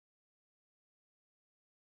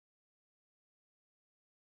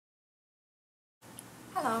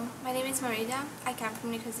Hello, my name is Marita. I come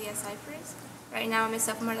from Nicosia, Cyprus. Right now I'm a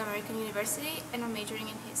sophomore at American University and I'm majoring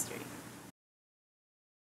in history.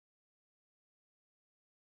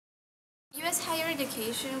 US higher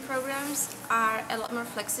education programs are a lot more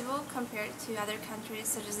flexible compared to other countries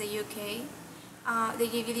such as the UK. They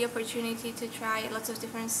give you the opportunity to try lots of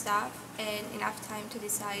different stuff and enough time to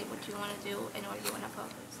decide what you want to do and where you want to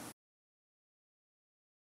focus.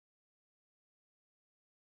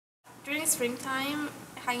 During springtime,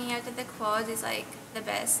 hanging out at the quad is like the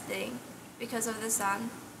best thing because of the sun.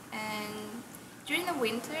 And during the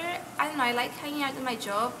winter, I don't know, I like hanging out at my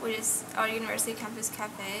job, which is our university campus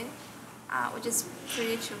cafe, which is a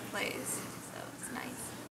pretty chill place, so it's nice.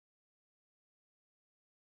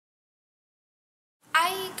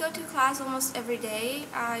 I go to class almost every day.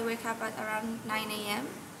 I wake up at around 9 a.m.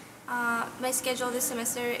 My schedule this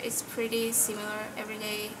semester is pretty similar every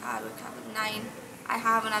day. I wake up at 9. I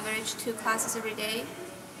have on average 2 classes every day.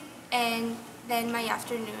 And then my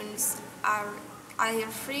afternoons are either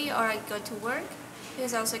free or I go to work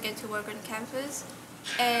because I also get to work on campus.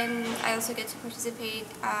 And I also get to participate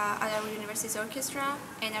at our university's orchestra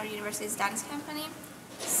and our university's dance company.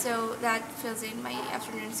 So that fills in my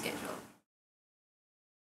afternoon schedule.